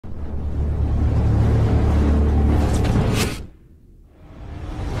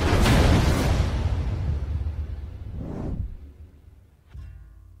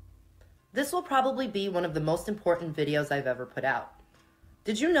This will probably be one of the most important videos I've ever put out.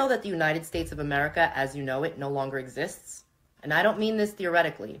 Did you know that the United States of America as you know it no longer exists? And I don't mean this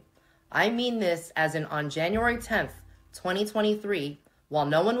theoretically. I mean this as in on January 10th, 2023, while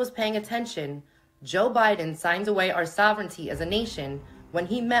no one was paying attention, Joe Biden signed away our sovereignty as a nation when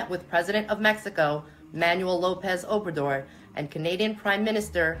he met with President of Mexico, Manuel Lopez Obrador, and Canadian Prime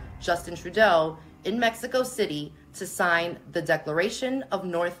Minister Justin Trudeau in Mexico City to sign the Declaration of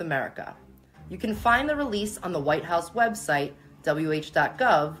North America. You can find the release on the White House website,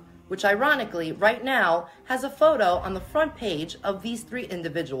 wh.gov, which ironically right now has a photo on the front page of these three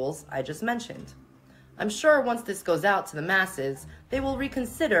individuals I just mentioned. I'm sure once this goes out to the masses, they will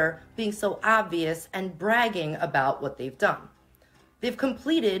reconsider being so obvious and bragging about what they've done. They've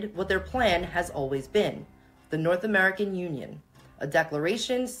completed what their plan has always been, the North American Union, a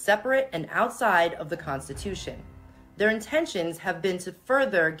declaration separate and outside of the Constitution. Their intentions have been to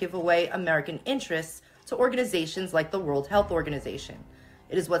further give away American interests to organizations like the World Health Organization.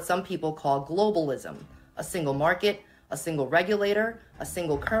 It is what some people call globalism, a single market, a single regulator, a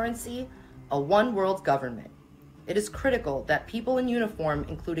single currency, a one world government. It is critical that people in uniform,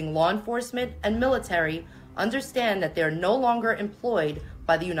 including law enforcement and military, understand that they are no longer employed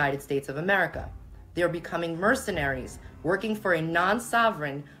by the United States of America. They are becoming mercenaries, working for a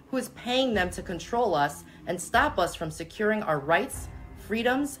non-sovereign who is paying them to control us and stop us from securing our rights,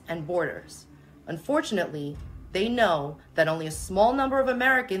 freedoms, and borders. Unfortunately, they know that only a small number of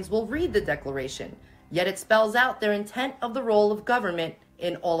Americans will read the Declaration, yet it spells out their intent of the role of government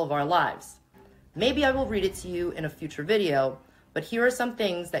in all of our lives. Maybe I will read it to you in a future video, but here are some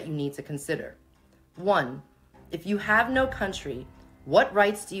things that you need to consider. 1. If you have no country, what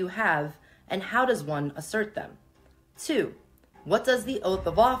rights do you have and how does one assert them? 2. What does the oath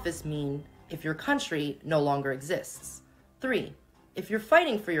of office mean if your country no longer exists? 3. If you're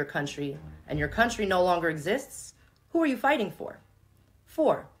fighting for your country and your country no longer exists, who are you fighting for?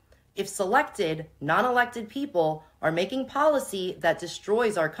 4. If selected, non-elected people are making policy that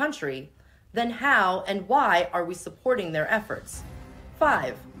destroys our country, then how and why are we supporting their efforts?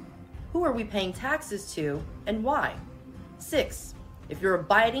 5. Who are we paying taxes to and why? 6. If you're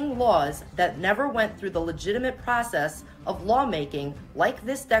abiding laws that never went through the legitimate process of lawmaking like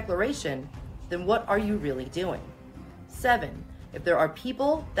this declaration, then what are you really doing? 7. If there are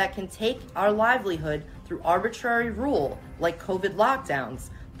people that can take our livelihood through arbitrary rule like COVID lockdowns,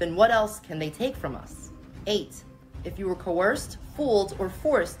 then what else can they take from us? 8. If you were coerced, fooled, or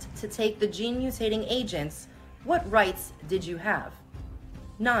forced to take the gene-mutating agents, what rights did you have?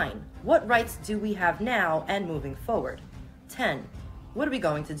 9. What rights do we have now and moving forward? 10. What are we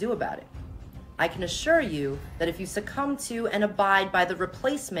going to do about it? I can assure you that if you succumb to and abide by the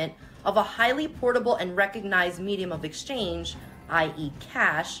replacement of a highly portable and recognized medium of exchange, i.e.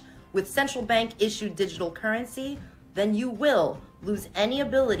 cash, with central bank issued digital currency, then you will lose any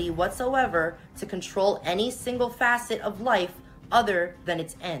ability whatsoever to control any single facet of life other than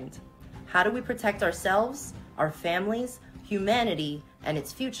its end. How do we protect ourselves, our families, humanity, and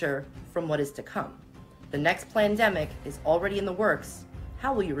its future from what is to come? The next pandemic is already in the works.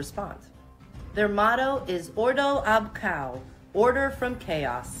 How will you respond? Their motto is Ordo ab Chaos, order from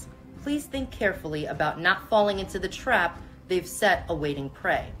chaos. Please think carefully about not falling into the trap they've set awaiting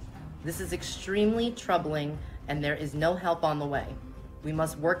prey. This is extremely troubling and there is no help on the way. We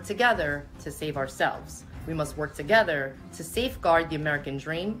must work together to save ourselves. We must work together to safeguard the American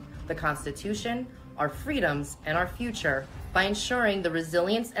dream, the Constitution, our freedoms, and our future by ensuring the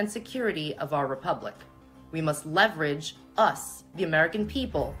resilience and security of our republic. We must leverage us, the American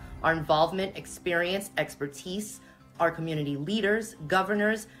people, our involvement, experience, expertise, our community leaders,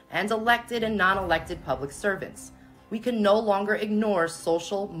 governors, and elected and non-elected public servants. We can no longer ignore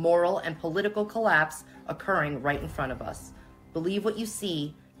social, moral, and political collapse occurring right in front of us. Believe what you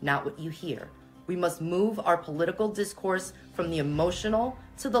see, not what you hear. We must move our political discourse from the emotional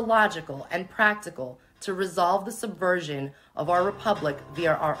to the logical and practical to resolve the subversion of our republic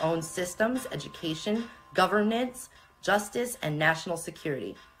via our own systems, education, governance, justice, and national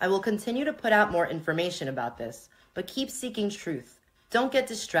security. I will continue to put out more information about this, but keep seeking truth. Don't get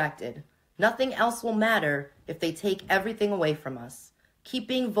distracted. Nothing else will matter if they take everything away from us. Keep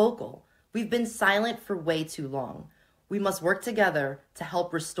being vocal. We've been silent for way too long. We must work together to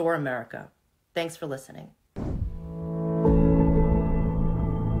help restore America. Thanks for listening.